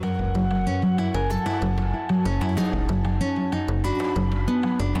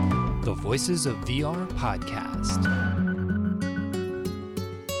Voices of VR podcast.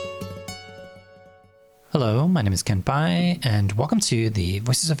 Hello, my name is Ken Pai, and welcome to the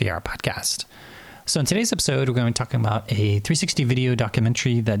Voices of VR podcast. So in today's episode, we're going to be talking about a 360 video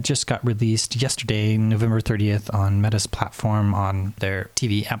documentary that just got released yesterday, November 30th, on Meta's platform on their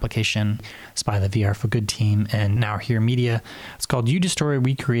TV application. It's by the VR for Good team and Now Hear Media. It's called You Destroy,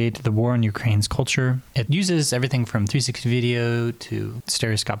 We Create: The War on Ukraine's Culture. It uses everything from 360 video to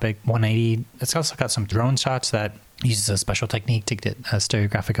stereoscopic 180. It's also got some drone shots that uses a special technique to get a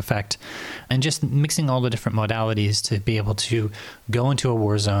stereographic effect, and just mixing all the different modalities to be able to go into a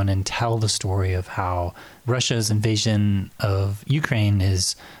war zone and tell the story of how Russia's invasion of Ukraine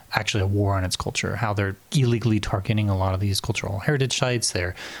is actually a war on its culture, how they're illegally targeting a lot of these cultural heritage sites,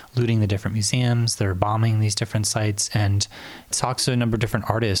 they're looting the different museums, they're bombing these different sites, and it talks to a number of different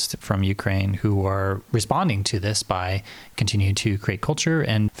artists from Ukraine who are responding to this by continuing to create culture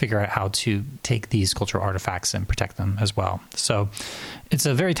and figure out how to take these cultural artifacts and protect them as well. So it's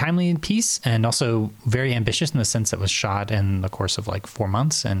a very timely piece and also very ambitious in the sense that it was shot in the course of like 4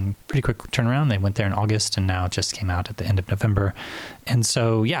 months and pretty quick turnaround. They went there in August and now it just came out at the end of November. And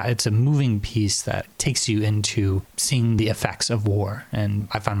so, yeah, it's a moving piece that takes you into seeing the effects of war. And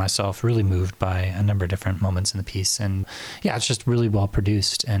I find myself really moved by a number of different moments in the piece. And yeah, it's just really well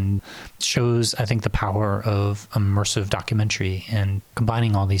produced and shows, I think, the power of immersive documentary and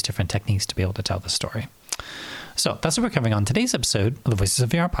combining all these different techniques to be able to tell the story. So that's what we're covering on today's episode of the Voices of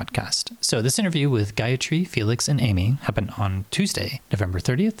VR podcast. So this interview with Gayatri, Felix, and Amy happened on Tuesday, November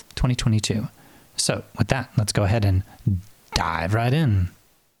 30th, 2022. So with that, let's go ahead and dive right in.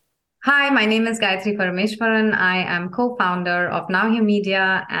 Hi, my name is Gayatri Parameshwaran. I am co-founder of Now Hear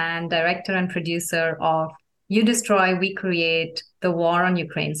Media and director and producer of You Destroy, We Create: The War on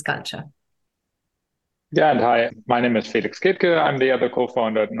Ukraine's Culture. Yeah, and hi, my name is Felix Ketke. I'm the other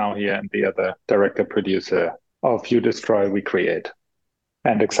co-founder at Now Hear and the other director-producer of You Destroy, We Create.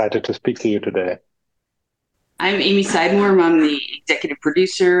 And excited to speak to you today. I'm Amy Sidemore. I'm the executive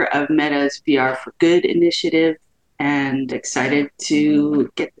producer of Meta's VR for Good initiative and excited to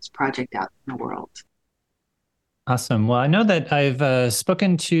get this project out in the world. Awesome. Well, I know that I've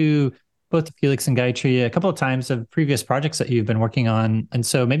spoken to both Felix and Gayatri a couple of times of previous projects that you've been working on. And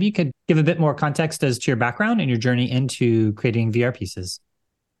so maybe you could give a bit more context as to your background and your journey into creating VR pieces.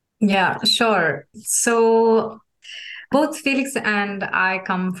 Yeah, sure. So both Felix and I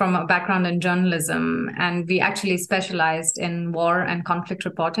come from a background in journalism, and we actually specialized in war and conflict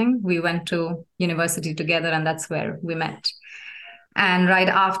reporting. We went to university together, and that's where we met. And right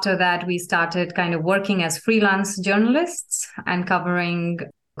after that, we started kind of working as freelance journalists and covering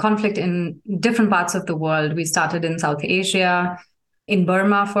conflict in different parts of the world. We started in South Asia, in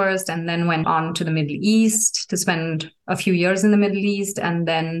Burma first, and then went on to the Middle East to spend a few years in the Middle East, and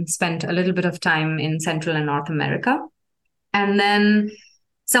then spent a little bit of time in Central and North America. And then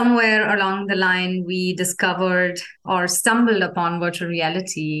somewhere along the line, we discovered or stumbled upon virtual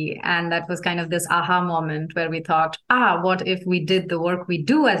reality. And that was kind of this aha moment where we thought, what if we did the work we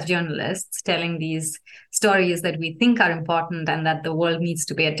do as journalists, telling these stories that we think are important and that the world needs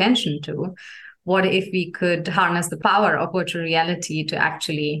to pay attention to? What if we could harness the power of virtual reality to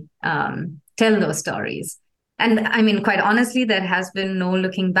actually tell those stories? And I mean, quite honestly, there has been no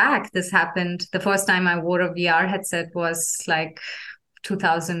looking back. This happened. The first time I wore a VR headset was like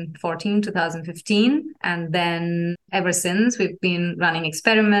 2014, 2015. And then ever since, we've been running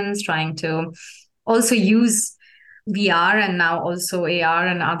experiments, trying to also use VR and now also AR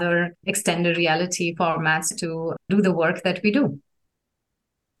and other extended reality formats to do the work that we do.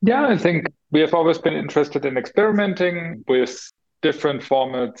 Yeah, I think we have always been interested in experimenting with different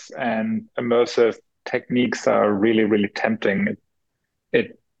formats, and immersive techniques are really, really tempting.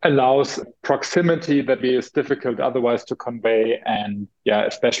 It allows proximity that is difficult otherwise to convey. And yeah,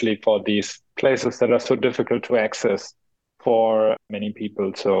 especially for these places that are so difficult to access for many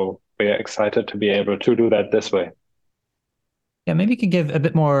people. So we are excited to be able to do that this way. Yeah, maybe you could give a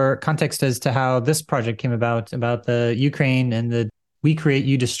bit more context as to how this project came about the Ukraine and the We Create,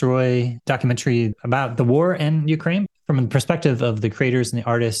 You Destroy documentary about the war in Ukraine from the perspective of the creators and the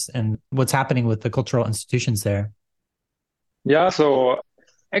artists and what's happening with the cultural institutions there. Yeah, so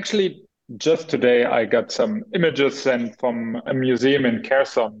actually just today I got some images sent from a museum in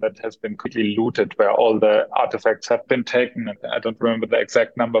Kherson that has been quickly looted, where all the artifacts have been taken. I don't remember the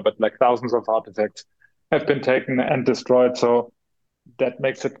exact number, but like thousands of artifacts have been taken and destroyed. So that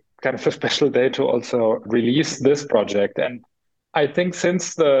makes it kind of a special day to also release this project. And I think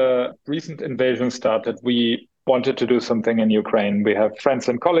since the recent invasion started, we wanted to do something in Ukraine. We have friends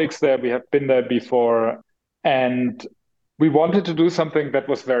and colleagues there. We have been there before. And we wanted to do something that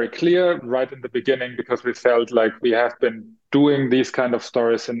was very clear right in the beginning because we felt like we have been doing these kind of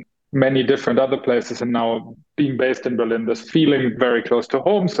stories in many different other places, and now being based in Berlin, this feeling very close to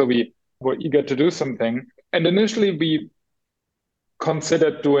home. So we were eager to do something. And initially we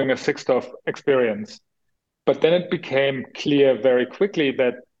considered doing a Sixtov experience. But then it became clear very quickly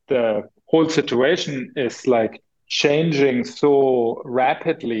that the whole situation is like changing so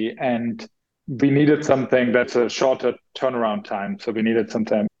rapidly, and we needed something that's a shorter turnaround time. So we needed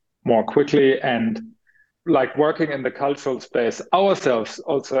something more quickly, and like working in the cultural space ourselves,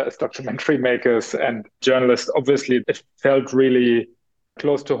 also as documentary makers and journalists, obviously it felt really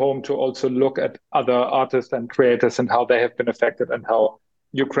close to home to also look at other artists and creators and how they have been affected and how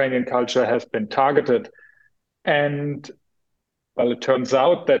Ukrainian culture has been targeted. And well, it turns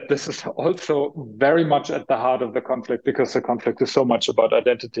out that this is also very much at the heart of the conflict, because the conflict is so much about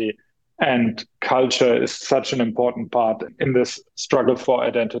identity, and culture is such an important part in this struggle for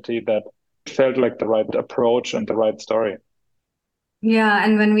identity that felt like the right approach and the right story. Yeah,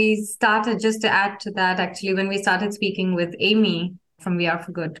 and when we started, just to add to that, actually, when we started speaking with Amy from We Are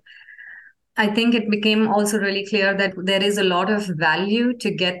for Good, I think it became also really clear that there is a lot of value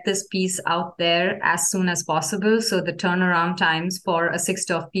to get this piece out there as soon as possible. So the turnaround times for a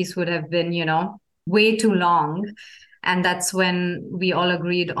Sixtov piece would have been, way too long. And that's when we all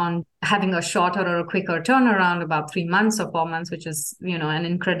agreed on having a shorter or a quicker turnaround, about 3 months or 4 months, which is, an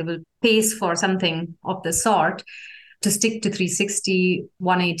incredible pace for something of the sort, to stick to 360,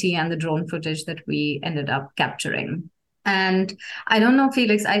 180, and the drone footage that we ended up capturing. And I don't know,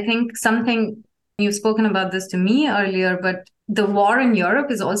 Felix, I think something, you've spoken about this to me earlier, but the war in Europe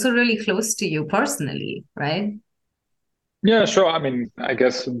is also really close to you personally, right? Yeah, sure. I mean, I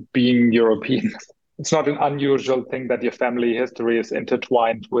guess being European, it's not an unusual thing that your family history is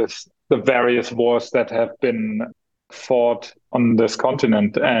intertwined with the various wars that have been fought on this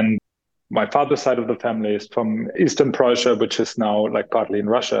continent. And my father's side of the family is from Eastern Prussia, which is now like partly in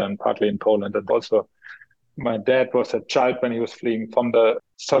Russia and partly in Poland. And also my dad was a child when he was fleeing from the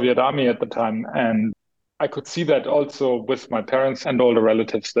Soviet army at the time. And I could see that also with my parents and all the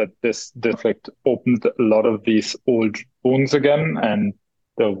relatives, that this conflict opened a lot of these old wounds again, and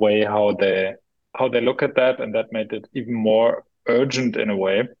the way how they look at that. And that made it even more urgent in a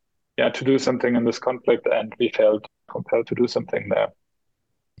way, to do something in this conflict. And we felt compelled to do something there.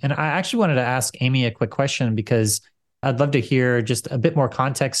 And I actually wanted to ask Amy a quick question, because I'd love to hear just a bit more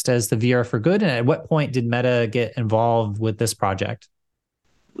context as the VR for Good. And at what point did Meta get involved with this project?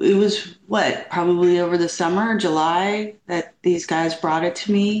 It was probably over the summer, July, that these guys brought it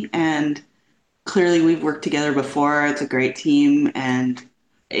to me. And clearly we've worked together before. It's a great team and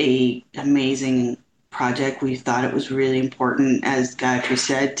an amazing project. We thought it was really important, as Gayatri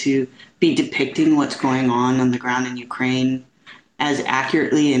said, to be depicting what's going on the ground in Ukraine as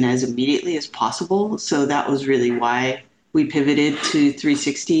accurately and as immediately as possible. So that was really why we pivoted to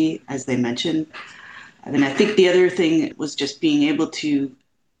 360, as they mentioned. And I think the other thing was just being able to,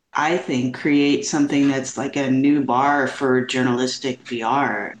 I think, create something that's like a new bar for journalistic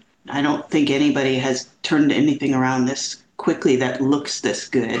VR. I don't think anybody has turned anything around this quickly that looks this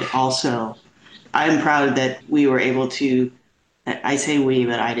good. Also, I'm proud that we were able to, I say we,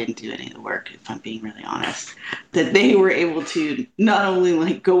 but I didn't do any of the work, if I'm being really honest, that they were able to not only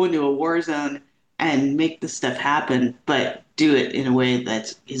like go into a war zone and make the stuff happen, but do it in a way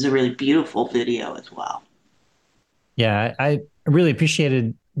that is a really beautiful video as well. Yeah, I really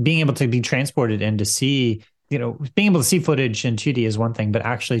appreciated being able to be transported and to see, being able to see footage in 2D is one thing, but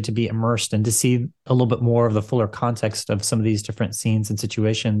actually to be immersed and to see a little bit more of the fuller context of some of these different scenes and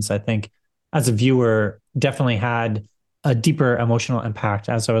situations, I think as a viewer definitely had a deeper emotional impact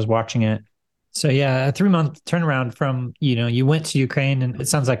as I was watching it. So yeah, a 3-month turnaround from, you went to Ukraine, and it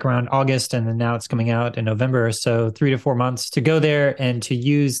sounds like around August, and then now it's coming out in November. So 3 to 4 months to go there and to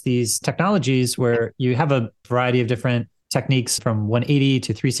use these technologies where you have a variety of different techniques from 180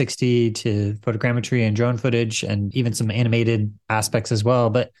 to 360 to photogrammetry and drone footage, and even some animated aspects as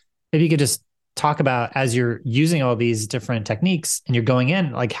well. But if you could just talk about, as you're using all these different techniques and you're going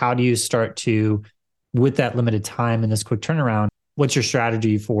in, like, how do you start to, with that limited time and this quick turnaround, what's your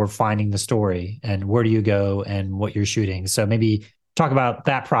strategy for finding the story, and where do you go and what you're shooting? So maybe talk about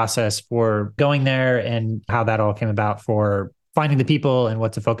that process for going there and how that all came about for finding the people and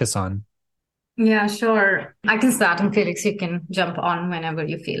what to focus on. Yeah, sure. I can start, and Felix, you can jump on whenever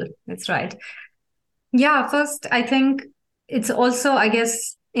you feel it's right. Yeah, first, I think it's also, I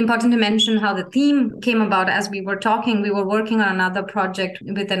guess, important to mention how the theme came about. As we were talking, we were working on another project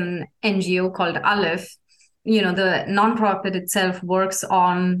with an NGO called Aleph. The nonprofit itself works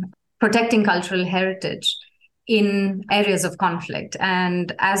on protecting cultural heritage. in areas of conflict.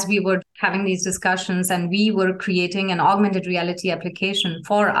 And as we were having these discussions and we were creating an augmented reality application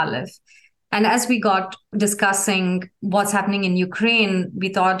for Aleph, and as we got discussing what's happening in Ukraine, we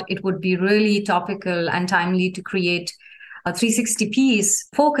thought it would be really topical and timely to create a 360 piece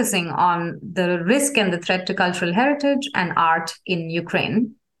focusing on the risk and the threat to cultural heritage and art in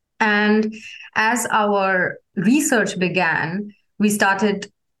Ukraine. And as our research began, we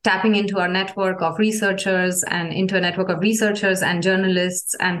started tapping into our network of researchers and into a network of researchers and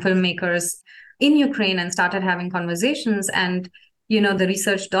journalists and filmmakers in Ukraine and started having conversations. And, the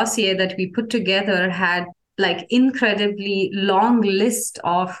research dossier that we put together had like incredibly long list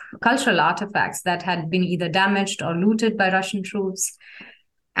of cultural artifacts that had been either damaged or looted by Russian troops.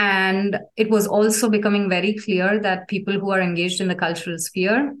 And it was also becoming very clear that people who are engaged in the cultural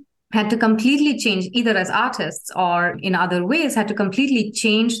sphere had to completely change, either as artists or in other ways, had to completely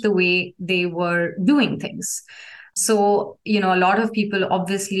change the way they were doing things. So, a lot of people,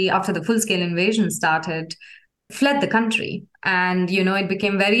 obviously, after the full-scale invasion started, fled the country. And, it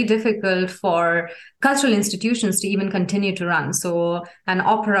became very difficult for cultural institutions to even continue to run. So an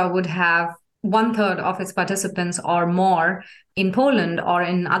opera would have 1/3 of its participants or more in Poland or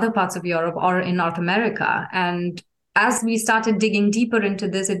in other parts of Europe or in North America. And as we started digging deeper into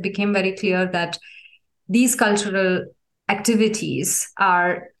this, it became very clear that these cultural activities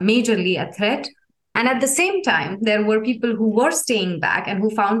are majorly a threat. And at the same time, there were people who were staying back and who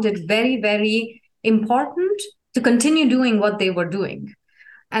found it very, very important to continue doing what they were doing.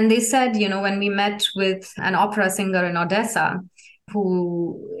 And they said, when we met with an opera singer in Odessa,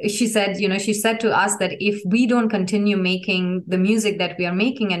 she said to us that if we don't continue making the music that we are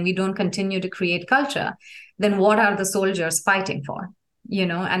making and we don't continue to create culture, then what are the soldiers fighting for?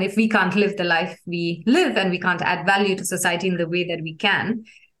 And if we can't live the life we live and we can't add value to society in the way that we can,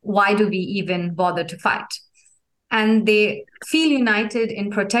 why do we even bother to fight? And they feel united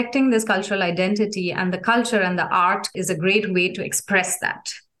in protecting this cultural identity, and the culture and the art is a great way to express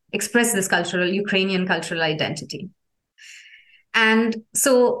this Ukrainian cultural identity. And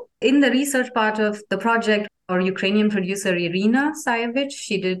so in the research part of the project, our Ukrainian producer, Irina Sayevich,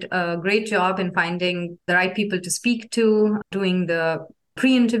 she did a great job in finding the right people to speak to, doing the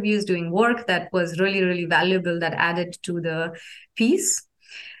pre-interviews, doing work that was really, really valuable that added to the piece.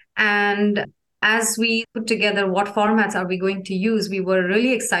 And as we put together what formats are we going to use, we were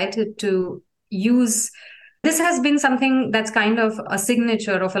really excited to use. This has been something that's kind of a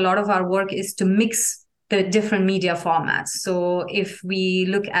signature of a lot of our work, is to mix the different media formats. So if we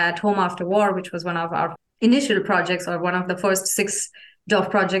look at Home After War, which was one of our initial projects or one of the first 6 DOF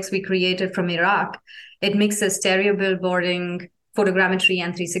projects we created from Iraq, it mixes stereo billboarding, photogrammetry,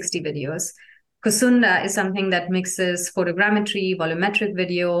 and 360 videos. Kusunda is something that mixes photogrammetry, volumetric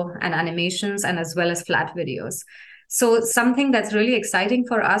video, and animations, and as well as flat videos. So something that's really exciting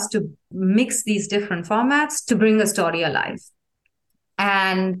for us to mix these different formats to bring a story alive.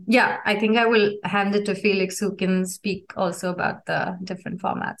 And yeah, I think I will hand it to Felix, who can speak also about the different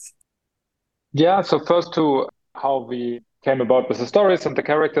formats. Yeah, so first to how we came about with the stories and the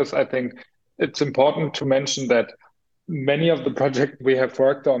characters, I think it's important to mention that many of the projects we have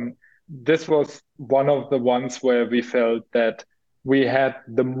worked on, this was one of the ones where we felt that we had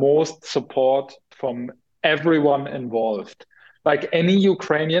the most support from everyone involved. Like any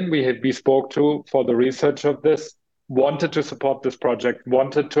Ukrainian we spoke to for the research of this wanted to support this project,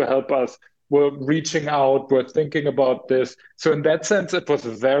 wanted to help us, were reaching out, were thinking about this. So in that sense, it was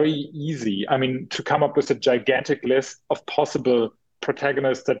very easy. I mean, to come up with a gigantic list of possible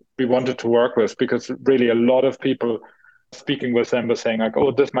protagonists that we wanted to work with, because really a lot of people speaking with them were saying like,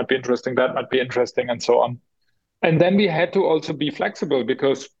 oh, this might be interesting, that might be interesting, and so on. And then we had to also be flexible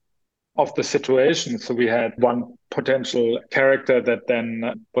because of the situation. So we had one potential character that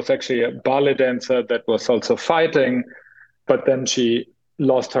then was actually a ballet dancer that was also fighting, but then she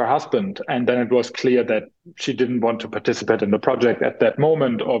lost her husband. And then it was clear that she didn't want to participate in the project at that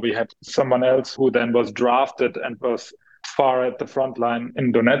moment. Or we had someone else who then was drafted and was far at the front line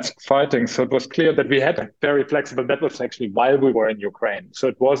in Donetsk fighting. So it was clear that we had very flexible. That was actually while we were in Ukraine. So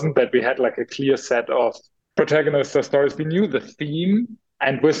it wasn't that we had like a clear set of protagonists or stories. We knew the theme.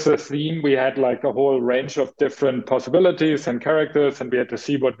 And with the theme, we had like a whole range of different possibilities and characters, and we had to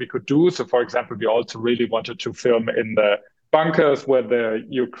see what we could do. So, for example, we also really wanted to film in the bunkers where the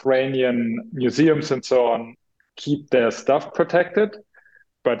Ukrainian museums and so on keep their stuff protected.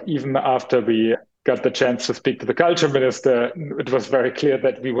 But even after we got the chance to speak to the culture minister, it was very clear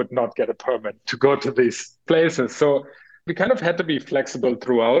that we would not get a permit to go to these places. So we kind of had to be flexible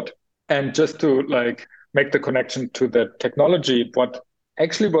throughout. And just to like make the connection to the technology, what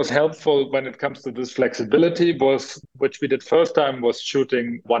actually was helpful when it comes to this flexibility was, which we did first time, was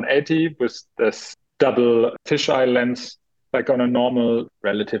shooting 180 with this double fisheye lens, like on a normal,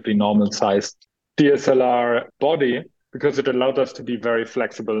 relatively normal sized DSLR body, because it allowed us to be very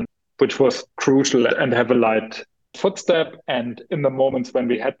flexible, which was crucial, and have a light footstep. And in the moments when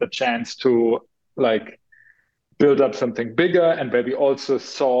we had the chance to like build up something bigger, and where we also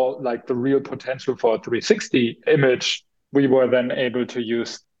saw like the real potential for a 360 image, we were then able to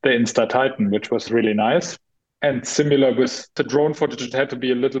use the Insta-Titan, which was really nice. And similar with the drone footage, it had to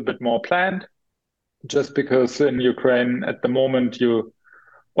be a little bit more planned, just because in Ukraine at the moment, you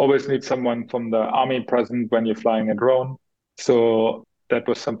always need someone from the army present when you're flying a drone. So that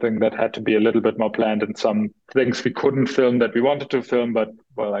was something that had to be a little bit more planned, and some things we couldn't film that we wanted to film. But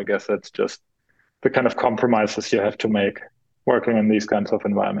well, I guess that's just the kind of compromises you have to make working in these kinds of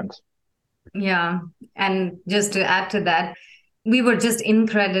environments. Yeah. And just to add to that, we were just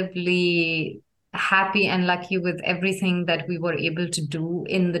incredibly happy and lucky with everything that we were able to do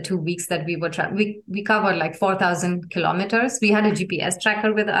in the 2 weeks that we were we covered like 4,000 kilometers. We had a GPS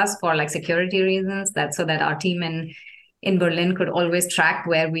tracker with us for like security reasons, that so that our team in Berlin could always track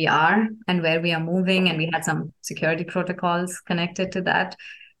where we are and where we are moving, and we had some security protocols connected to that.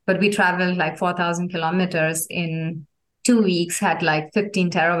 But we traveled like 4,000 kilometers in 2 weeks, had like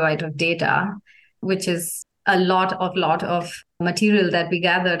 15 terabyte of data, which is a lot of material that we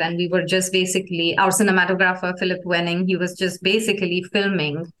gathered. And we were just basically, our cinematographer, Philip Wenning, he was just basically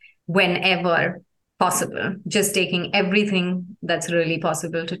filming whenever possible, just taking everything that's really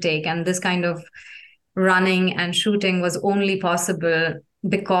possible to take. And this kind of running and shooting was only possible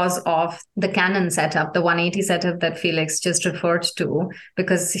because of the Canon setup, the 180 setup that Felix just referred to,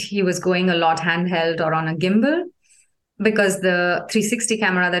 because he was going a lot handheld or on a gimbal. Because the 360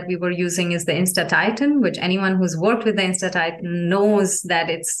 camera that we were using is the Insta-Titan, which anyone who's worked with the Insta-Titan knows that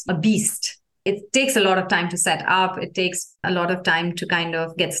it's a beast. It takes a lot of time to set up. It takes a lot of time to kind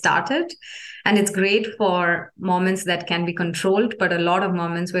of get started. And it's great for moments that can be controlled, but a lot of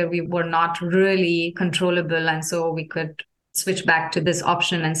moments where we were not really controllable. And so we could switch back to this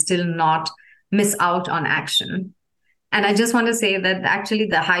option and still not miss out on action. And I just want to say that actually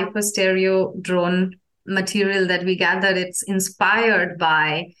the Hyper drone material that we gathered, it's inspired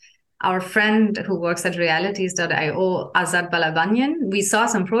by our friend who works at realities.io, Azad Balabanyan. We saw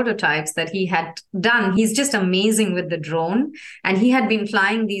some prototypes that he had done. He's just amazing with the drone, and he had been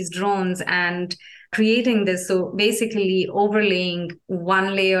flying these drones and creating this. So basically overlaying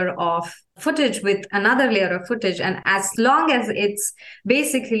one layer of footage with another layer of footage. And as long as it's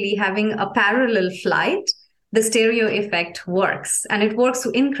basically having a parallel flight, the stereo effect works. And it works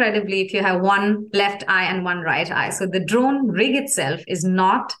incredibly if you have one left eye and one right eye. So the drone rig itself is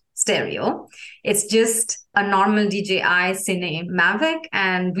not stereo. It's just a normal DJI Cine Mavic.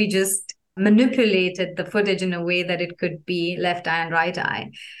 And we just manipulated the footage in a way that it could be left eye and right eye.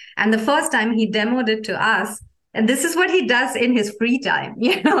 And the first time he demoed it to us, and this is what he does in his free time.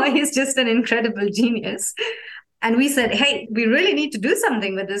 You know, he's just an incredible genius. And we said, hey, we really need to do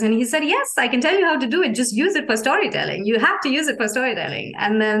something with this. And he said, yes, I can tell you how to do it. Just use it for storytelling. You have to use it for storytelling.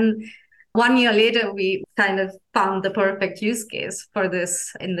 And then 1 year later, we kind of found the perfect use case for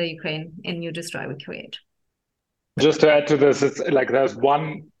this in the Ukraine, in New Destroy We Create. Just to add to this, it's like there's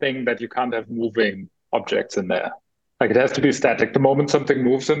one thing that you can't have moving objects in there. Like it has to be static. The moment something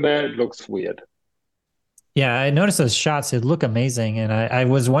moves in there, it looks weird. Yeah, I noticed those shots. They look amazing. And I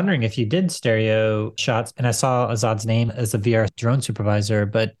was wondering if you did stereo shots, and I saw Azad's name as the VR drone supervisor.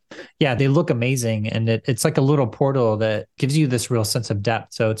 But yeah, they look amazing. And it's like a little portal that gives you this real sense of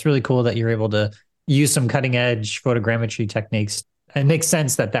depth. So it's really cool that you're able to use some cutting edge photogrammetry techniques. It makes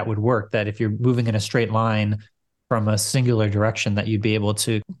sense that that would work, that if you're moving in a straight line from a singular direction, that you'd be able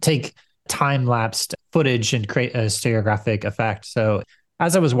to take time-lapsed footage and create a stereographic effect. So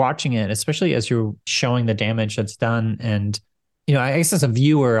as I was watching it, especially as you're showing the damage that's done, and, you know, I guess as a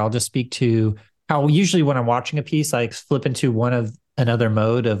viewer, I'll just speak to how usually when I'm watching a piece, I flip into another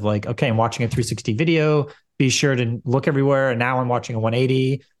mode of like, okay, I'm watching a 360 video, be sure to look everywhere. And now I'm watching a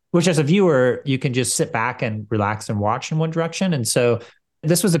 180, which as a viewer, you can just sit back and relax and watch in one direction. And so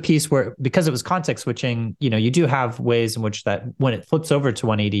this was a piece where, because it was context switching, you know, you do have ways in which that when it flips over to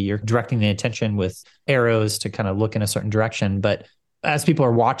 180, you're directing the attention with arrows to kind of look in a certain direction. But as people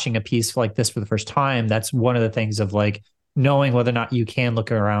are watching a piece like this for the first time, that's one of the things of like knowing whether or not you can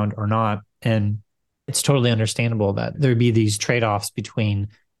look around or not. And it's totally understandable that there'd be these trade-offs between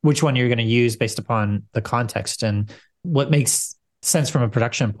which one you're going to use based upon the context and what makes sense from a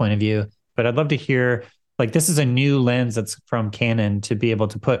production point of view. But I'd love to hear, like, this is a new lens that's from Canon to be able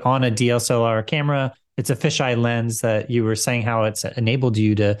to put on a DSLR camera it's a fisheye lens that you were saying how it's enabled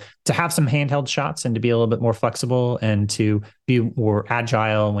you to have some handheld shots and to be a little bit more flexible and to be more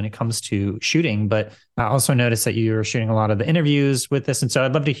agile when it comes to shooting. But I also noticed that you were shooting a lot of the interviews with this. And so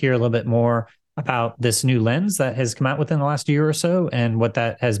I'd love to hear a little bit more about this new lens that has come out within the last year or so and what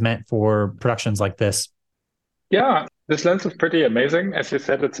that has meant for productions like this. Yeah, this lens is pretty amazing. As you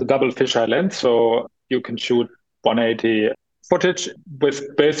said, it's a double fisheye lens, so you can shoot 180 footage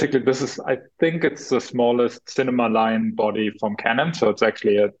with basically, I think it's the smallest cinema line body from Canon. So it's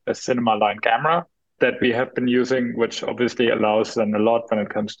actually a cinema line camera that we have been using, which obviously allows them a lot when it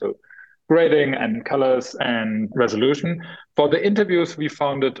comes to grading and colors and resolution. For the interviews, we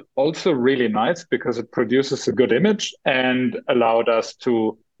found it also really nice because it produces a good image and allowed us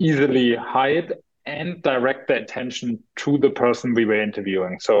to easily hide and direct the attention to the person we were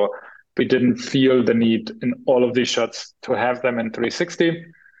interviewing. So we didn't feel the need in all of these shots to have them in 360.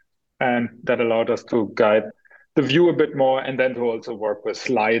 And that allowed us to guide the view a bit more and then to also work with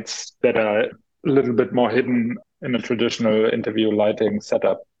slides that are a little bit more hidden in a traditional interview lighting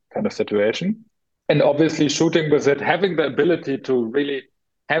setup kind of situation. And obviously shooting with it, having the ability to really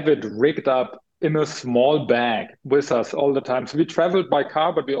have it rigged up in a small bag with us all the time. So we traveled by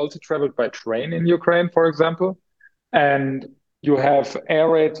car, but we also traveled by train in Ukraine, for example. And you have air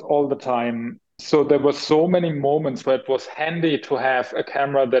raids all the time. So there were so many moments where it was handy to have a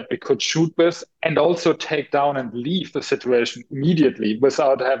camera that we could shoot with and also take down and leave the situation immediately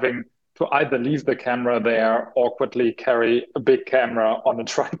without having to either leave the camera there, awkwardly carry a big camera on a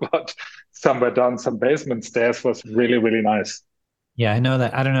tripod somewhere down some basement stairs. Was really, really nice. Yeah, I know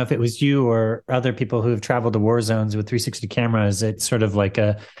that. I don't know if it was you or other people who have traveled to war zones with 360 cameras. It's sort of like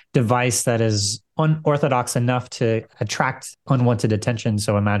a device that is unorthodox enough to attract unwanted attention.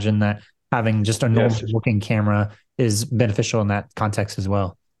 So imagine that having just a normal looking camera is beneficial in that context as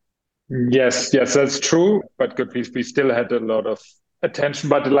well. Yes, that's true. But good, we still had a lot of attention.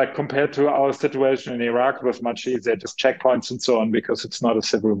 But like compared to our situation in Iraq, it was much easier, just checkpoints and so on, because it's not a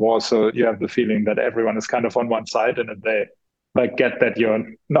civil war. So you have the feeling that everyone is kind of on one side, and if they like get that you're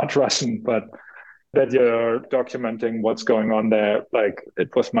not Russian, but that you're documenting what's going on there, like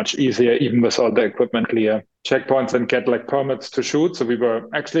it was much easier, even with all the equipment clear checkpoints and get like permits to shoot. So we were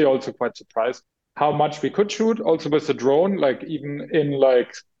actually also quite surprised how much we could shoot also with the drone, like even in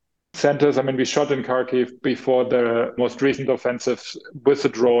like centers. I mean, we shot in Kharkiv before the most recent offensive with the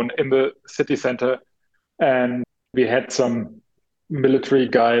drone in the city center. And we had some military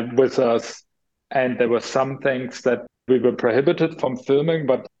guy with us. And there were some things that we were prohibited from filming,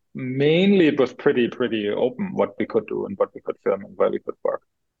 but mainly it was pretty open what we could do and what we could film and where we could work.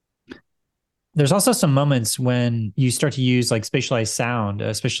 There's also some moments when you start to use like spatialized sound,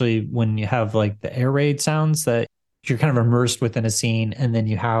 especially when you have like the air raid sounds that you're kind of immersed within a scene, and then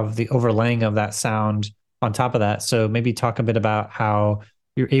you have the overlaying of that sound on top of that. So maybe talk a bit about how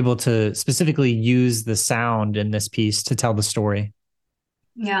you're able to specifically use the sound in this piece to tell the story.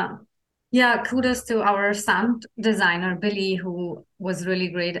 Yeah, kudos to our sound designer, Billy, who was really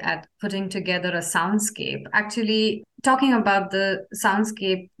great at putting together a soundscape. Actually, talking about the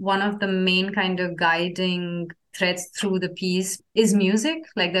soundscape, one of the main kind of guiding threads through the piece is music.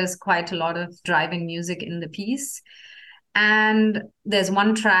 Like there's quite a lot of driving music in the piece. And there's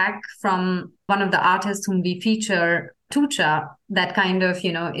one track from one of the artists whom we feature, Tucha, that kind of,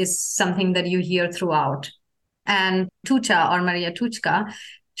 is something that you hear throughout. And Tucha, or Maria Tuchka,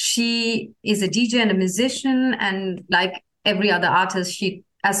 she is a DJ and a musician, and like every other artist,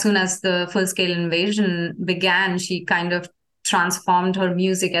 as soon as the full-scale invasion began, she kind of transformed her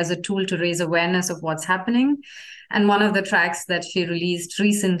music as a tool to raise awareness of what's happening. And one of the tracks that she released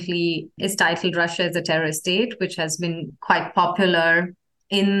recently is titled Russia is a Terrorist State, which has been quite popular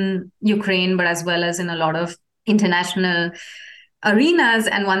in Ukraine, but as well as in a lot of international arenas.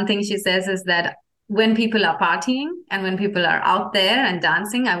 And one thing she says is that when people are partying and when people are out there and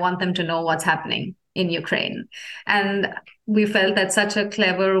dancing, I want them to know what's happening in Ukraine. And we felt that such a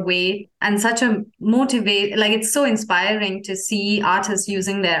clever way and such a it's so inspiring to see artists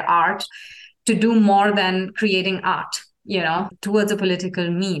using their art to do more than creating art, towards a political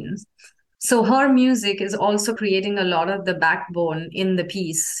means. So her music is also creating a lot of the backbone in the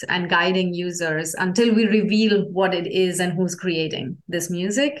piece and guiding users until we reveal what it is and who's creating this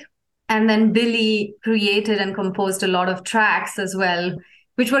music. And then Billy created and composed a lot of tracks as well,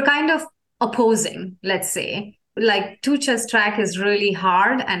 which were kind of opposing, let's say. Like Tucha's track is really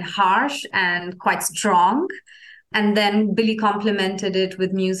hard and harsh and quite strong. And then Billy complemented it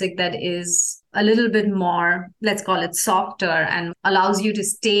with music that is a little bit more, let's call it softer, and allows you to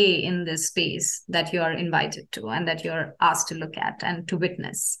stay in this space that you're invited to and that you're asked to look at and to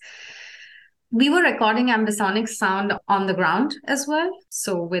witness. We were recording ambisonic sound on the ground as well.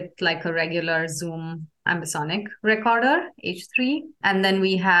 So with like a regular Zoom ambisonic recorder, H3. And then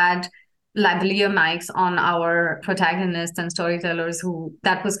we had lavalier mics on our protagonists and storytellers who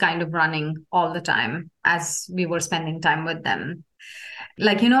that was kind of running all the time as we were spending time with them.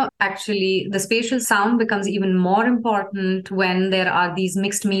 Like, actually, the spatial sound becomes even more important when there are these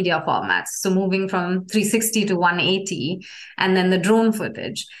mixed media formats. So moving from 360 to 180, and then the drone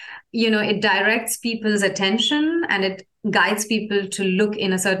footage, it directs people's attention and it guides people to look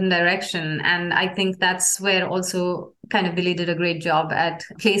in a certain direction. And I think that's where also kind of Billy did a great job at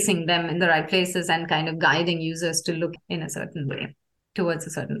placing them in the right places and kind of guiding users to look in a certain way towards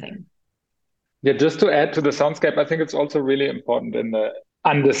a certain thing. Yeah, just to add to the soundscape, I think it's also really important in the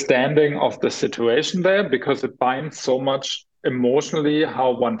understanding of the situation there because it binds so much emotionally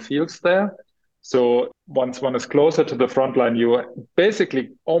how one feels there. So once one is closer to the front line, you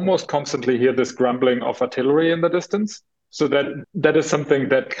basically almost constantly hear this grumbling of artillery in the distance. So that is something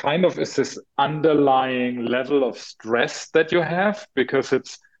that kind of is this underlying level of stress that you have because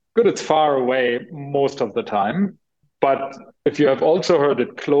it's good, it's far away most of the time. But if you have also heard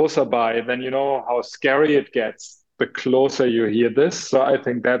it closer by, then you know how scary it gets the closer you hear this. So I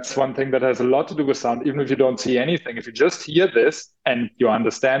think that's one thing that has a lot to do with sound, even if you don't see anything. If you just hear this and you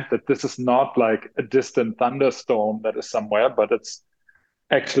understand that this is not like a distant thunderstorm that is somewhere, but it's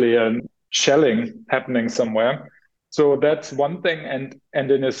actually a shelling happening somewhere. So that's one thing. And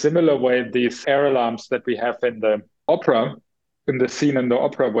in a similar way, these air alarms that we have in the opera, in the scene in the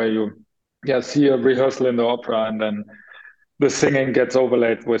opera where you see a rehearsal in the opera and then the singing gets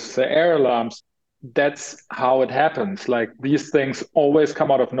overlaid with the air alarms. That's how it happens. Like these things always come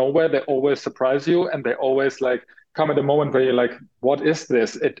out of nowhere. They always surprise you and they always like come at a moment where you're like, what is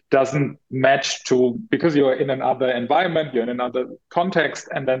this? It doesn't match to, because you're in another environment, you're in another context.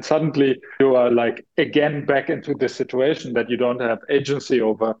 And then suddenly you are like, again, back into this situation that you don't have agency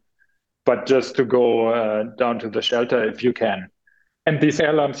over, but just to go down to the shelter if you can. And these air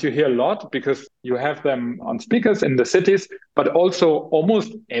alarms you hear a lot because you have them on speakers in the cities, but also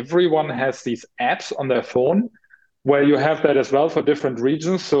almost everyone has these apps on their phone where you have that as well for different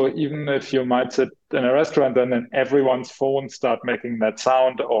regions. So even if you might sit in a restaurant and then everyone's phones start making that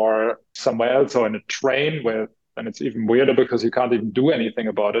sound or somewhere else or in a train where then it's even weirder because you can't even do anything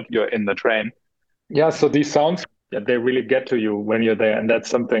about it. You're in the train. Yeah, so these sounds, they really get to you when you're there. And that's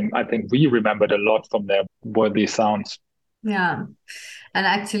something I think we remembered a lot from there were these sounds. Yeah. And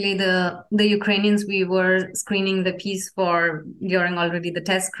actually the Ukrainians we were screening the piece for during already the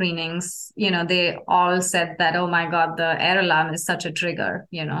test screenings, they all said that, oh my God, the air alarm is such a trigger,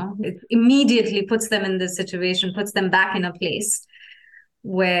 it immediately puts them in this situation, puts them back in a place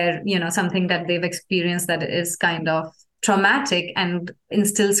where, something that they've experienced that is kind of traumatic and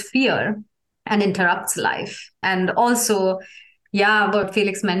instills fear and interrupts life. And also, yeah, what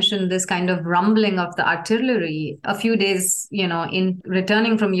Felix mentioned, this kind of rumbling of the artillery. A few days, in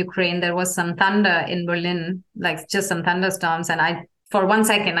returning from Ukraine, there was some thunder in Berlin, like just some thunderstorms. And for 1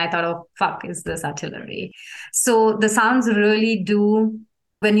 second, I thought, oh, fuck, is this artillery? So the sounds really do,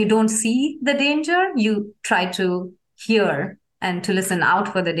 when you don't see the danger, you try to hear and to listen out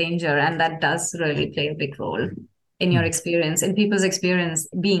for the danger. And that does really play a big role in your experience, in people's experience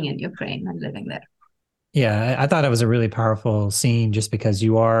being in Ukraine and living there. Yeah, I thought it was a really powerful scene just because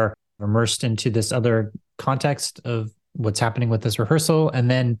you are immersed into this other context of what's happening with this rehearsal. And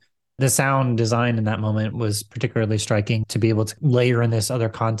then the sound design in that moment was particularly striking to be able to layer in this other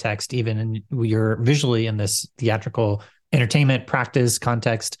context, even in you're visually in this theatrical entertainment practice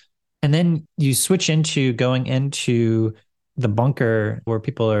context. And then you switch into going into the bunker where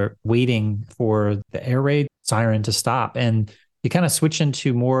people are waiting for the air raid siren to stop. And you kind of switch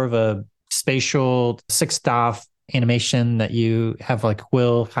into more of a spatial 6DoF animation that you have like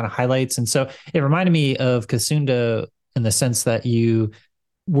quill kind of highlights. And so it reminded me of Kasunda in the sense that you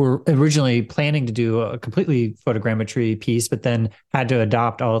were originally planning to do a completely photogrammetry piece, but then had to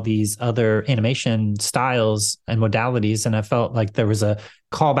adopt all these other animation styles and modalities. And I felt like there was a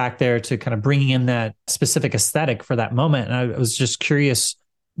callback there to kind of bringing in that specific aesthetic for that moment. And I was just curious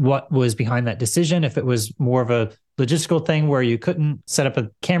what was behind that decision, if it was more of a logistical thing where you couldn't set up a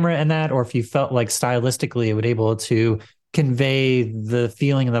camera in that, or if you felt like stylistically it would able to convey the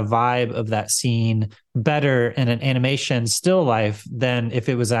feeling and the vibe of that scene better in an animation still life than if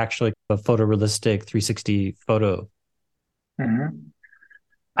it was actually a photorealistic 360 photo. Mm-hmm.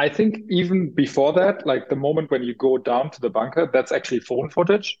 I think even before that, like the moment when you go down to the bunker, that's actually phone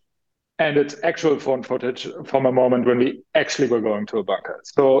footage. And it's actual phone footage from a moment when we actually were going to a bunker.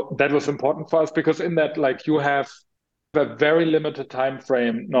 So that was important for us because in that, like you have a very limited time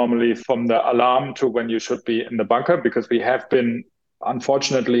frame normally from the alarm to when you should be in the bunker, because we have been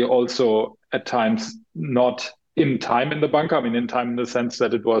unfortunately also at times not in time in the bunker. I mean, in time in the sense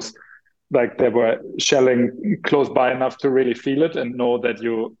that it was like they were shelling close by enough to really feel it and know that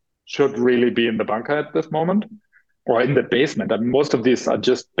you should really be in the bunker at this moment or in the basement. I mean, most of these are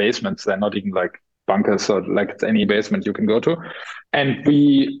just basements. They're not even like bunkers or like it's any basement you can go to. And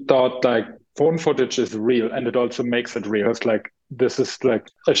we thought like phone footage is real and it also makes it real. It's like, this is like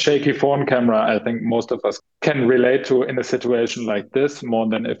a shaky phone camera. I think most of us can relate to in a situation like this more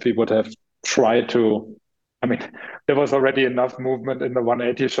than if we would have tried to. I mean, there was already enough movement in the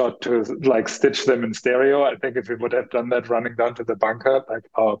 180 shot to like stitch them in stereo. I think if we would have done that running down to the bunker, like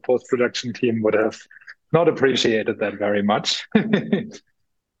our post-production team would have not appreciated that very much.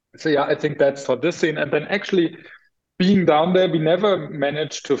 So yeah, I think that's for this scene. And then actually being down there, we never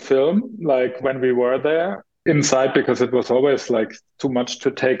managed to film like when we were there inside because it was always like too much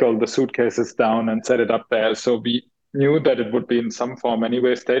to take all the suitcases down and set it up there. So we knew that it would be in some form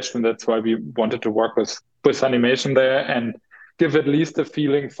anyway staged, and that's why we wanted to work with animation there and give at least a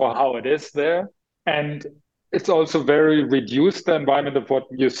feeling for how it is there. And it's also very reduced, the environment of what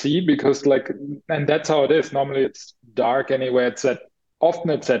you see, because like, and that's how it is. Normally it's dark anyway.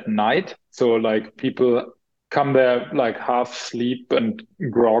 Often it's at night. So like people come there like half asleep and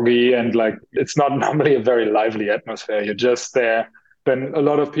groggy, and like it's not normally a very lively atmosphere. You're just there. Then a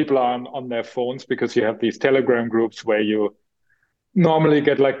lot of people are on their phones because you have these Telegram groups where you normally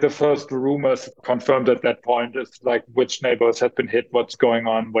get like the first rumors confirmed at that point. It's like which neighbors have been hit, what's going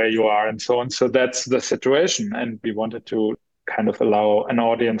on, where you are, and so on. So that's the situation. And we wanted to kind of allow an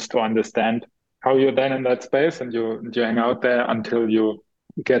audience to understand how you're then in that space and you hang out there until you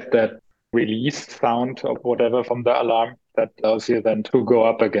get that release sound of whatever from the alarm that allows you then to go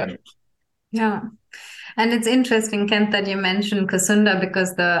up again. Yeah. And it's interesting, Kent, that you mentioned Kusunda,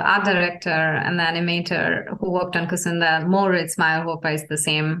 because the art director and the animator who worked on Kusunda, Moritz Meyerhofer, is the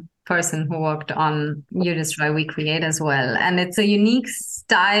same person who worked on You Destroy, We Create as well. And it's a unique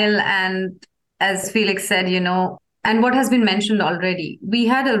style. And as Felix said, and what has been mentioned already, we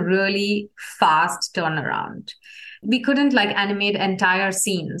had a really fast turnaround. We couldn't like animate entire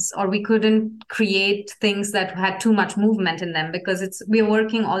scenes, or we couldn't create things that had too much movement in them, because we're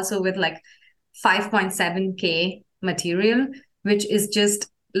working also with like 5.7K material, which is just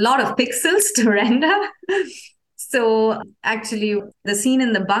a lot of pixels to render. So actually the scene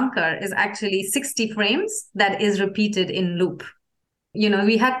in the bunker is actually 60 frames that is repeated in loop.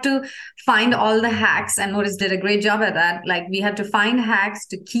 We had to find all the hacks, and Moritz did a great job at that. Like we had to find hacks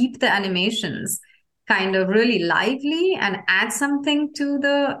to keep the animations kind of really lively and add something to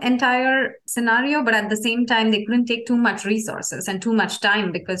the entire scenario. But at the same time, they couldn't take too much resources and too much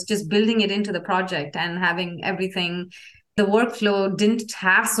time, because just building it into the project and having everything, the workflow didn't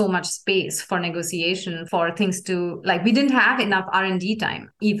have so much space for negotiation, for things to like, we didn't have enough R&D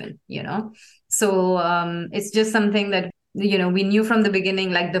time even, So it's just something that, we knew from the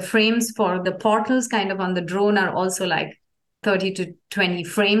beginning, like the frames for the portals kind of on the drone are also like 30 to 20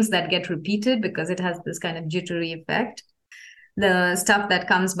 frames that get repeated, because it has this kind of jittery effect. The stuff that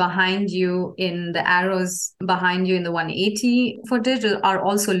comes behind you in the arrows behind you in the 180 footage are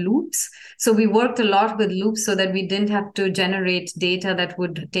also loops. So we worked a lot with loops so that we didn't have to generate data that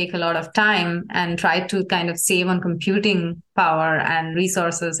would take a lot of time, and try to kind of save on computing power and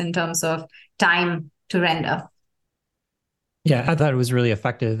resources in terms of time to render. Yeah, I thought it was really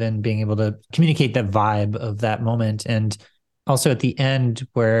effective in being able to communicate that vibe of that moment. And also at the end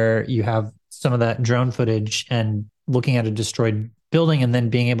where you have some of that drone footage and looking at a destroyed building, and then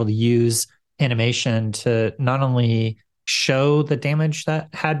being able to use animation to not only show the damage that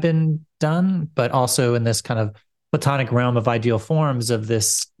had been done, but also in this kind of platonic realm of ideal forms of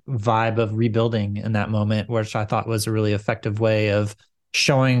this vibe of rebuilding in that moment, which I thought was a really effective way of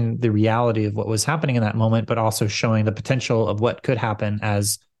showing the reality of what was happening in that moment, but also showing the potential of what could happen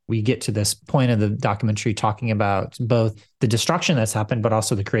as we get to this point of the documentary, talking about both the destruction that's happened, but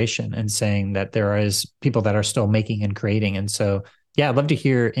also the creation, and saying that there is people that are still making and creating. And so, yeah, I'd love to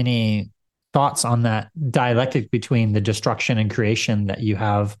hear any thoughts on that dialectic between the destruction and creation that you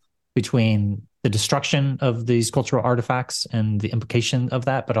have, between the destruction of these cultural artifacts and the implication of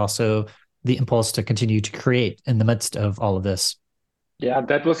that, but also the impulse to continue to create in the midst of all of this. Yeah,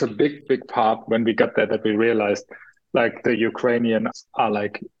 that was a big part when we got there, that we realized like the Ukrainians are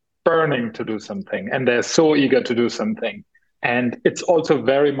like burning to do something, and they're so eager to do something. And it's also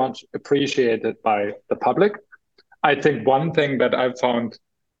very much appreciated by the public. I think one thing that I found,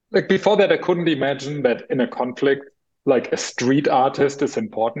 like before that, I couldn't imagine that in a conflict, like a street artist is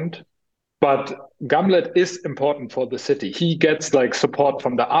important. But Gamlet is important for the city. He gets like support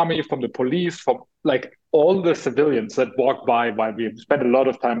from the army, from the police, from like all the civilians that walk by while we spend a lot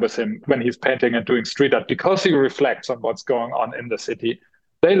of time with him when he's painting and doing street art, because he reflects on what's going on in the city.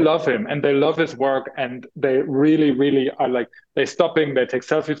 They love him and they love his work, and they really, really are like, they stop him, they take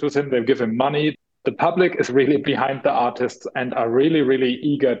selfies with him, they give him money. The public is really behind the artists and are really, really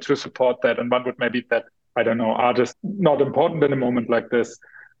eager to support that. And one would maybe that, I don't know, art is not important in a moment like this,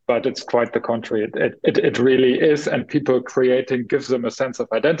 but it's quite the contrary. It really is. And people creating gives them a sense of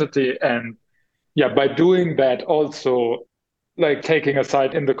identity. And yeah, by doing that, also like taking a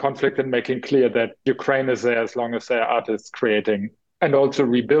side in the conflict and making clear that Ukraine is there as long as there are artists creating and also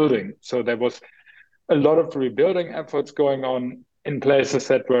rebuilding. So there was a lot of rebuilding efforts going on in places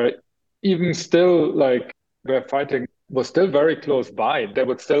that were even still like where fighting was still very close by. They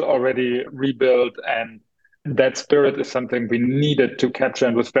would still already rebuild, and that spirit is something we needed to capture,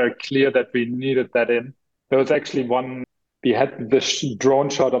 and was very clear that we needed that in. There was actually one, we had this drone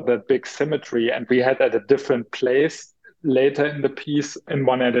shot of that big cemetery, and we had at a different place later in the piece in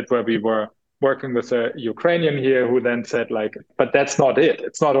one edit where we were working with a Ukrainian here who then said like, but that's not it.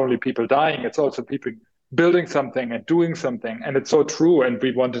 It's not only people dying, it's also people building something and doing something. And it's so true. And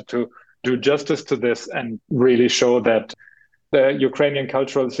we wanted to do justice to this and really show that the Ukrainian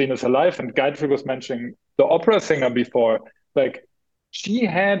cultural scene is alive. And Gayatri was mentioning the opera singer before, like she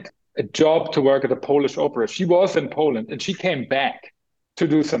had a job to work at a Polish opera. She was in Poland and she came back to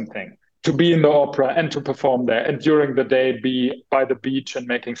do something, to be in the opera and to perform there. And during the day, be by the beach and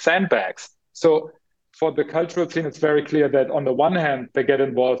making sandbags. So for the cultural scene, it's very clear that on the one hand, they get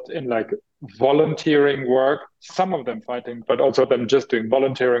involved in like volunteering work, some of them fighting, but also them just doing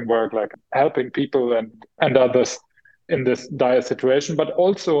volunteering work, like helping people and others in this dire situation, but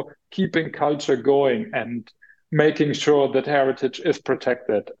also keeping culture going and making sure that heritage is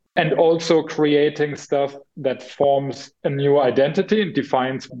protected, and also creating stuff that forms a new identity and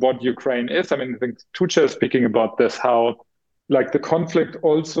defines what Ukraine is. I mean, I think Tucha is speaking about this, how like the conflict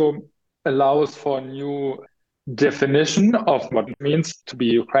also allows for a new definition of what it means to be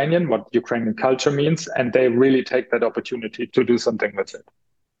Ukrainian, what Ukrainian culture means, and they really take that opportunity to do something with it.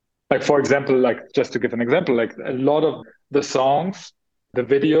 Like, for example, like just to give an example, like a lot of the songs, the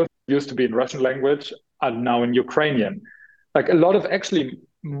videos used to be in Russian language are now in Ukrainian. Like a lot of, actually,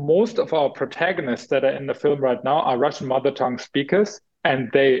 most of our protagonists that are in the film right now are Russian mother tongue speakers, and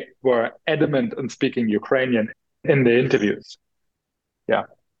they were adamant on speaking Ukrainian in the interviews. Yeah.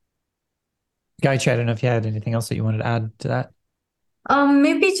 Gayatri, I don't know if you had anything else that you wanted to add to that.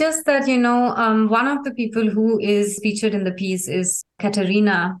 Maybe just that, one of the people who is featured in the piece is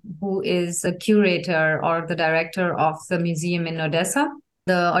Katerina, who is a curator or the director of the museum in Odessa,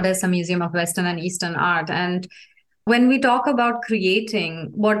 the Odessa Museum of Western and Eastern Art. And when we talk about creating,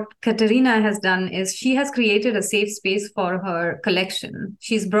 what Katerina has done is she has created a safe space for her collection.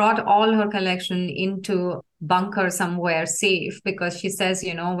 She's brought all her collection into bunker somewhere safe, because she says,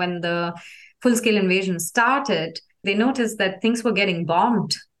 when the full-scale invasion started, they noticed that things were getting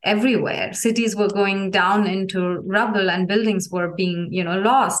bombed everywhere. Cities were going down into rubble and buildings were being,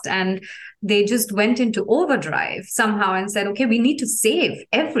 lost. And they just went into overdrive somehow and said, okay, we need to save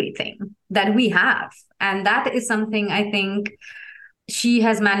everything that we have. And that is something I think she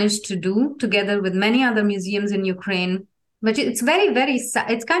has managed to do together with many other museums in Ukraine. But it's very, very,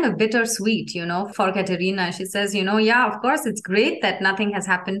 it's kind of bittersweet, for Katerina. She says, yeah, of course, it's great that nothing has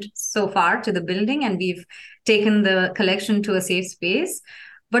happened so far to the building and we've taken the collection to a safe space.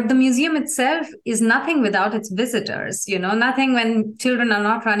 But the museum itself is nothing without its visitors, nothing when children are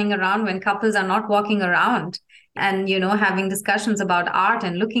not running around, when couples are not walking around and, having discussions about art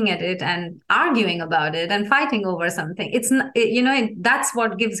and looking at it and arguing about it and fighting over something. It's, that's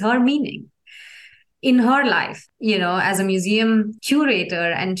what gives her meaning in her life, as a museum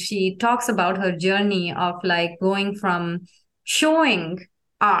curator. And she talks about her journey of like going from showing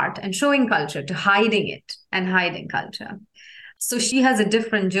art and showing culture to hiding it and hiding culture. So she has a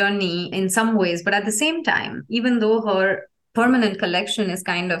different journey in some ways, but at the same time, even though her permanent collection is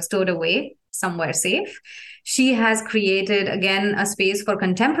kind of stowed away somewhere safe, she has created, again, a space for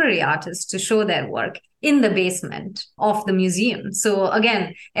contemporary artists to show their work in the basement of the museum. So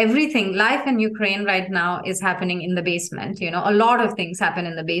again, everything, life in Ukraine right now is happening in the basement. A lot of things happen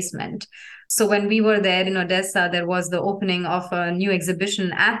in the basement. So when we were there in Odessa, there was the opening of a new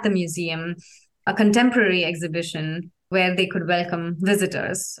exhibition at the museum, a contemporary exhibition where they could welcome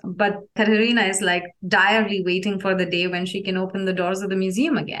visitors. But Katerina is like direly waiting for the day when she can open the doors of the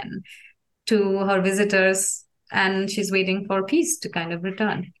museum again to her visitors, and she's waiting for peace to kind of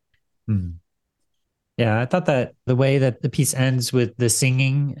return. Hmm. Yeah, I thought that the way that the piece ends with the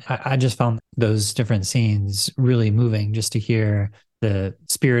singing, I just found those different scenes really moving just to hear the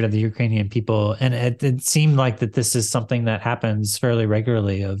spirit of the Ukrainian people. And it seemed like that this is something that happens fairly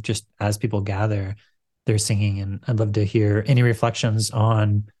regularly of just as people gather, they're singing. And I'd love to hear any reflections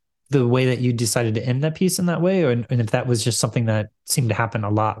on the way that you decided to end that piece in that way, and if that was just something that seemed to happen a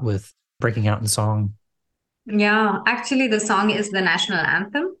lot with breaking out in song. Yeah, actually, the song is the national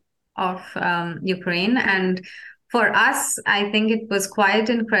anthem of Ukraine. And for us, I think it was quite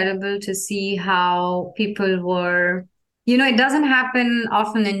incredible to see how people were, it doesn't happen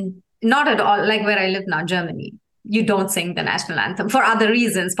often not at all, like where I live now, Germany. You don't sing the national anthem for other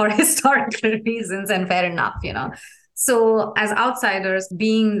reasons, for historical reasons, and fair enough. So as outsiders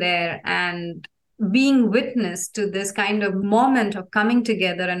being there and being witness to this kind of moment of coming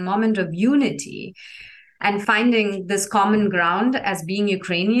together and moment of unity, and finding this common ground as being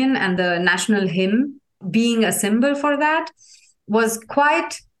Ukrainian and the national hymn being a symbol for that was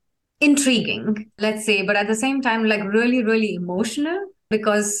quite intriguing, let's say, but at the same time, like really, really emotional,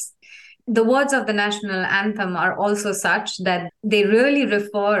 because the words of the national anthem are also such that they really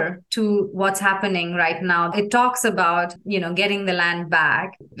refer to what's happening right now. It talks about, getting the land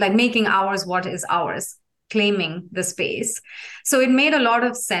back, like making ours what is ours, claiming the space. So it made a lot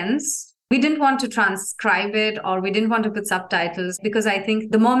of sense. We didn't want to transcribe it, or we didn't want to put subtitles, because I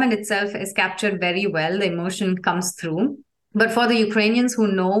think the moment itself is captured very well. The emotion comes through. But for the Ukrainians who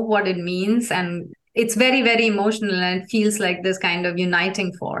know what it means, and it's very, very emotional, and it feels like this kind of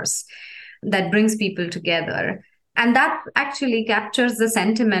uniting force that brings people together. And that actually captures the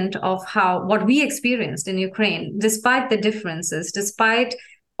sentiment of what we experienced in Ukraine, despite the differences, despite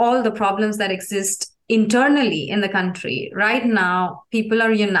all the problems that exist internally in the country. Right now, people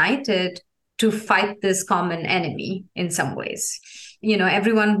are united to fight this common enemy in some ways.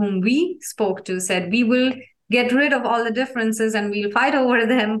 Everyone whom we spoke to said, we will get rid of all the differences and we'll fight over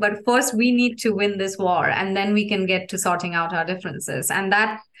them. But first, we need to win this war, and then we can get to sorting out our differences. And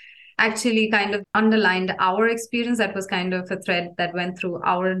that actually kind of underlined our experience. That was kind of a thread that went through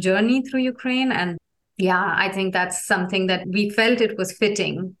our journey through Ukraine. And yeah, I think that's something that we felt it was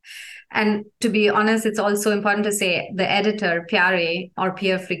fitting. And to be honest, it's also important to say the editor, Pierre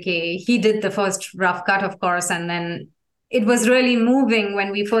Friquet, he did the first rough cut, of course. And then it was really moving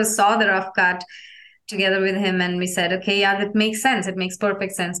when we first saw the rough cut together with him. And we said, okay, yeah, that makes sense. It makes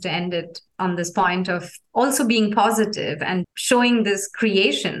perfect sense to end it on this point of also being positive and showing this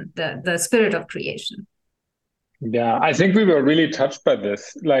creation, the spirit of creation. Yeah, I think we were really touched by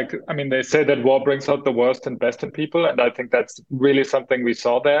this. They say that war brings out the worst and best in people. And I think that's really something we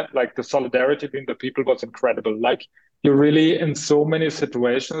saw there. Like the solidarity between the people was incredible. Like you really, in so many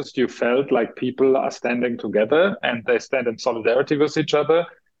situations, you felt like people are standing together and they stand in solidarity with each other.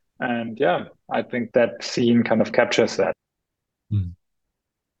 And yeah, I think that scene kind of captures that.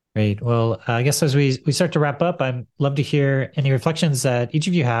 Great. Well, I guess as we start to wrap up, I'd love to hear any reflections that each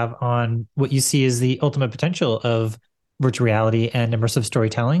of you have on what you see as the ultimate potential of virtual reality and immersive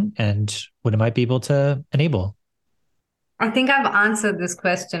storytelling and what it might be able to enable. I think I've answered this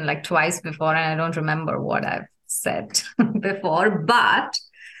question like twice before, and I don't remember what I've said before. But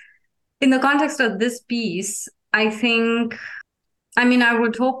in the context of this piece, I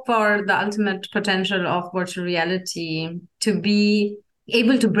would hope for the ultimate potential of virtual reality to be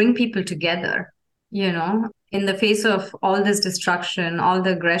able to bring people together, in the face of all this destruction, all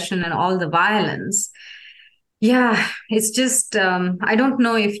the aggression and all the violence. Yeah, it's just, I don't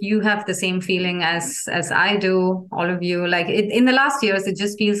know if you have the same feeling as I do, all of you. Like in the last years, it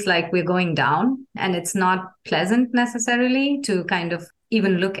just feels like we're going down, and it's not pleasant necessarily to kind of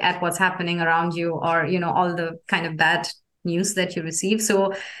even look at what's happening around you, or, all the kind of bad news that you receive.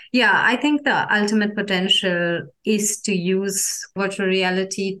 So yeah, I think the ultimate potential is to use virtual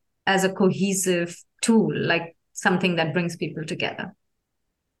reality as a cohesive tool, like something that brings people together.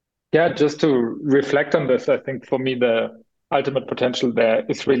 Yeah, just to reflect on this, I think for me, the ultimate potential there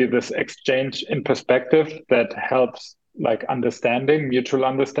is really this exchange in perspective that helps like mutual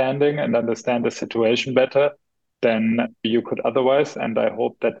understanding, and understand the situation better than you could otherwise. And I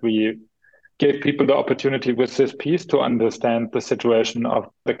hope that we gave people the opportunity with this piece to understand the situation of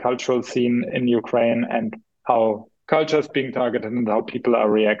the cultural scene in Ukraine and how culture is being targeted and how people are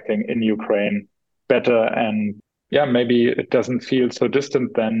reacting in Ukraine better. And yeah, maybe it doesn't feel so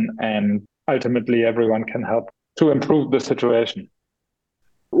distant then, and ultimately everyone can help to improve the situation.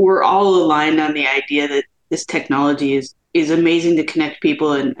 We're all aligned on the idea that this technology is amazing to connect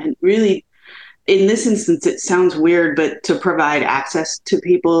people, and really, in this instance, it sounds weird, but to provide access to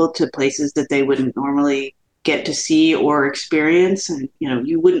people to places that they wouldn't normally get to see or experience. And,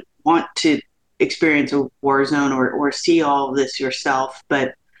 you wouldn't want to experience a war zone or see all of this yourself,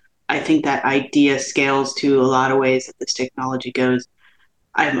 but I think that idea scales to a lot of ways that this technology goes.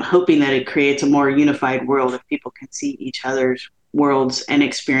 I'm hoping that it creates a more unified world if people can see each other's worlds and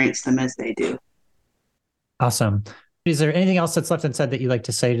experience them as they do. Awesome. Is there anything else that's left unsaid that you'd like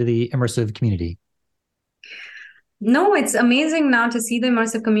to say to the immersive community? No, it's amazing now to see the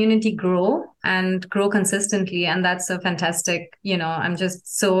immersive community grow and grow consistently. And that's a fantastic, I'm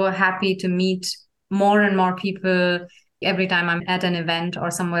just so happy to meet more and more people every time I'm at an event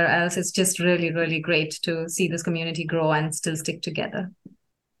or somewhere else. It's just really, really great to see this community grow and still stick together.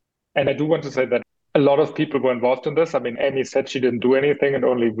 And I do want to say that a lot of people were involved in this. I mean, Amy said she didn't do anything and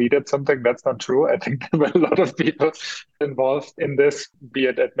only we did something. That's not true. I think there were a lot of people involved in this, be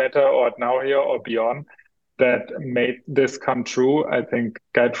it at Meta or at Now Here or beyond, that made this come true. I think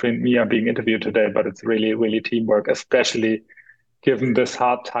Gayatri and me are being interviewed today, but it's really, really teamwork, especially given this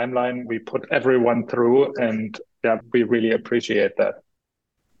hard timeline we put everyone through. And yeah, we really appreciate that.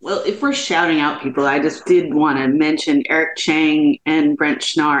 Well, if we're shouting out people, I just did want to mention Eric Chang and Brent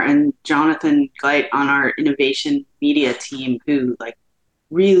Schnarr and Jonathan Gleit on our innovation media team, who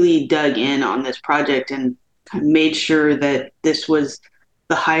really dug in on this project and made sure that this was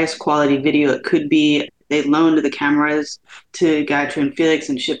the highest quality video it could be. They loaned the cameras to Gayatri and Felix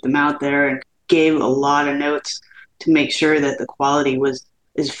and shipped them out there and gave a lot of notes to make sure that the quality was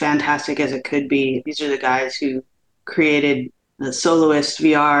as fantastic as it could be. These are the guys who created the Soloist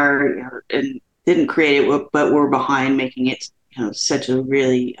VR and didn't create it, but were behind making it such a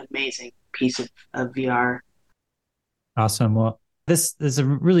really amazing piece of VR. Awesome. Well, this is a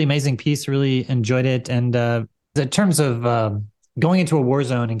really amazing piece. Really enjoyed it. And in terms of going into a war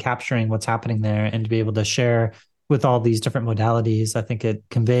zone and capturing what's happening there and to be able to share with all these different modalities, I think it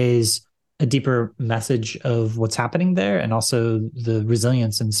conveys a deeper message of what's happening there, and also the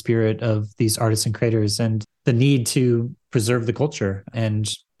resilience and spirit of these artists and creators and the need to preserve the culture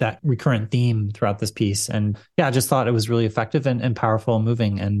and that recurrent theme throughout this piece. And yeah, I just thought it was really effective and powerful and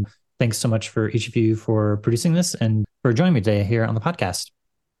moving. And thanks so much for each of you for producing this and for joining me today here on the podcast.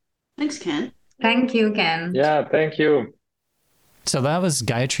 Thanks, Ken. Thank you, Ken. Yeah, thank you. So that was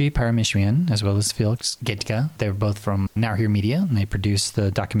Gayatri Parameswaran as well as Felix Gaitka. They were both from Now Here Media, and they produced the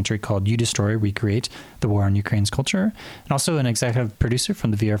documentary called You Destroy, Recreate, the War on Ukraine's Culture, and also an executive producer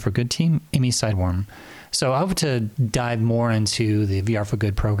from the VR for Good team, Amy Sideworm. So I hope to dive more into the VR for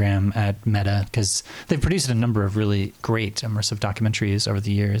Good program at Meta, because they've produced a number of really great immersive documentaries over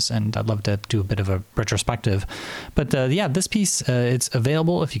the years, and I'd love to do a bit of a retrospective. But yeah, this piece, it's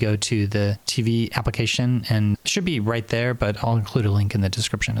available if you go to the TV application, and it should be right there, but I'll include a link in the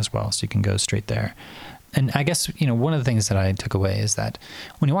description as well, so you can go straight there. And I guess, one of the things that I took away is that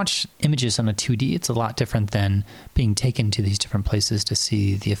when you watch images on a 2D, it's a lot different than being taken to these different places to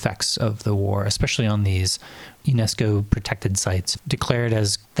see the effects of the war, especially on these UNESCO protected sites declared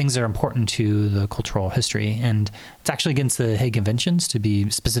as things that are important to the cultural history. And it's actually against the Hague Conventions to be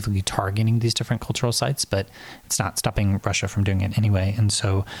specifically targeting these different cultural sites, but it's not stopping Russia from doing it anyway. And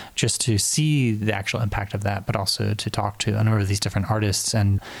so just to see the actual impact of that, but also to talk to a number of these different artists,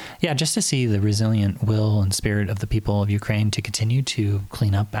 and yeah, just to see the resilient will and spirit of the people of Ukraine to continue to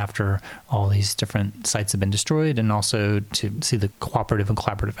clean up after all these different sites have been destroyed, and also to see the cooperative and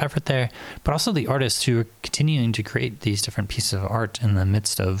collaborative effort there, but also the artists who are continuing to create these different pieces of art in the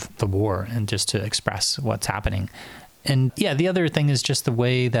midst of the war and just to express what's happening. And yeah, the other thing is just the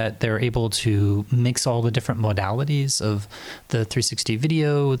way that they're able to mix all the different modalities of the 360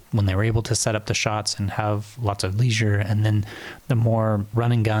 video when they were able to set up the shots and have lots of leisure, and then the more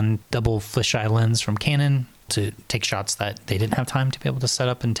run and gun double fisheye lens from Canon to take shots that they didn't have time to be able to set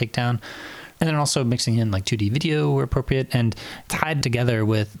up and take down. And then also mixing in 2D video where appropriate, and tied together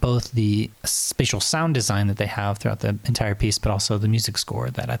with both the spatial sound design that they have throughout the entire piece, but also the music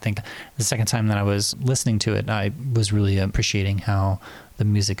score that I think the second time that I was listening to it, I was really appreciating how the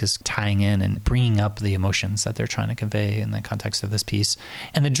music is tying in and bringing up the emotions that they're trying to convey in the context of this piece.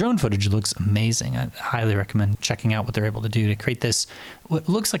 And the drone footage looks amazing. I highly recommend checking out what they're able to do to create this, what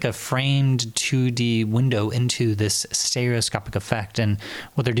looks like a framed 2D window into this stereoscopic effect. And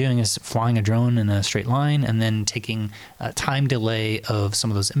what they're doing is flying a drone in a straight line and then taking a time delay of some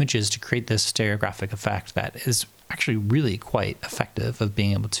of those images to create this stereographic effect that is actually really quite effective of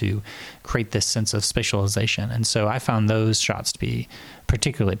being able to create this sense of spatialization. And so I found those shots to be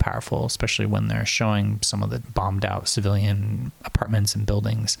particularly powerful, especially when they're showing some of the bombed out civilian apartments and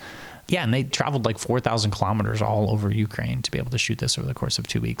buildings. Yeah, and they traveled like 4,000 kilometers all over Ukraine to be able to shoot this over the course of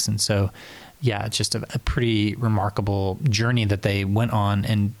 2 weeks. And so, yeah, it's just a pretty remarkable journey that they went on.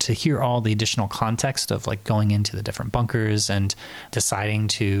 And to hear all the additional context of like going into the different bunkers and deciding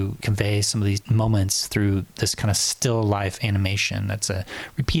to convey some of these moments through this kind of still life animation that's a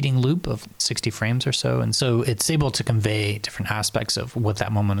repeating loop of 60 frames or so. And so it's able to convey different aspects of what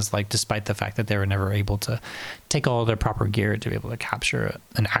that moment is like, despite the fact that they were never able to take all their proper gear to be able to capture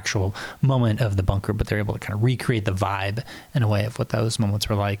an actual moment of the bunker, but they're able to kind of recreate the vibe in a way of what those moments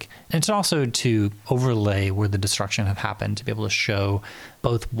were like. And it's also to overlay where the destruction had happened, to be able to show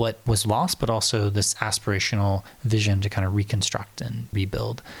both what was lost, but also this aspirational vision to kind of reconstruct and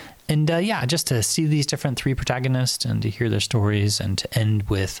rebuild. And yeah, just to see these different three protagonists and to hear their stories and to end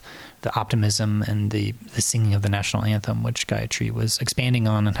with the optimism and the singing of the national anthem, which Gayatri was expanding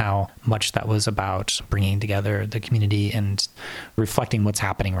on, and how much that was about bringing together the community and reflecting what's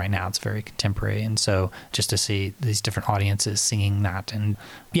happening right now. It's very contemporary. And so just to see these different audiences singing that. And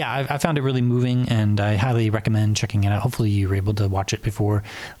yeah, I found it really moving, and I highly recommend checking it out. Hopefully you were able to watch it before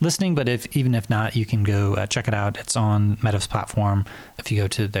listening, but even if not, you can go check it out. It's on Meta's platform. If you go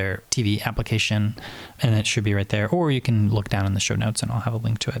to their TV application, and it should be right there, or you can look down in the show notes and I'll have a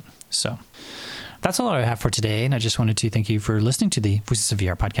link to it. So that's all I have for today. And I just wanted to thank you for listening to the Voices of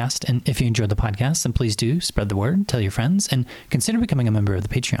VR podcast. And if you enjoyed the podcast, then please do spread the word, tell your friends, and consider becoming a member of the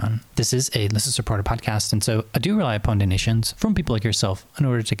Patreon. This is a listener-supported podcast, and so I do rely upon donations from people like yourself in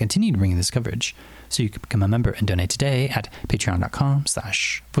order to continue bringing this coverage. So you can become a member and donate today at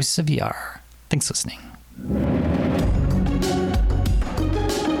patreon.com/voicesofvr. Thanks for listening.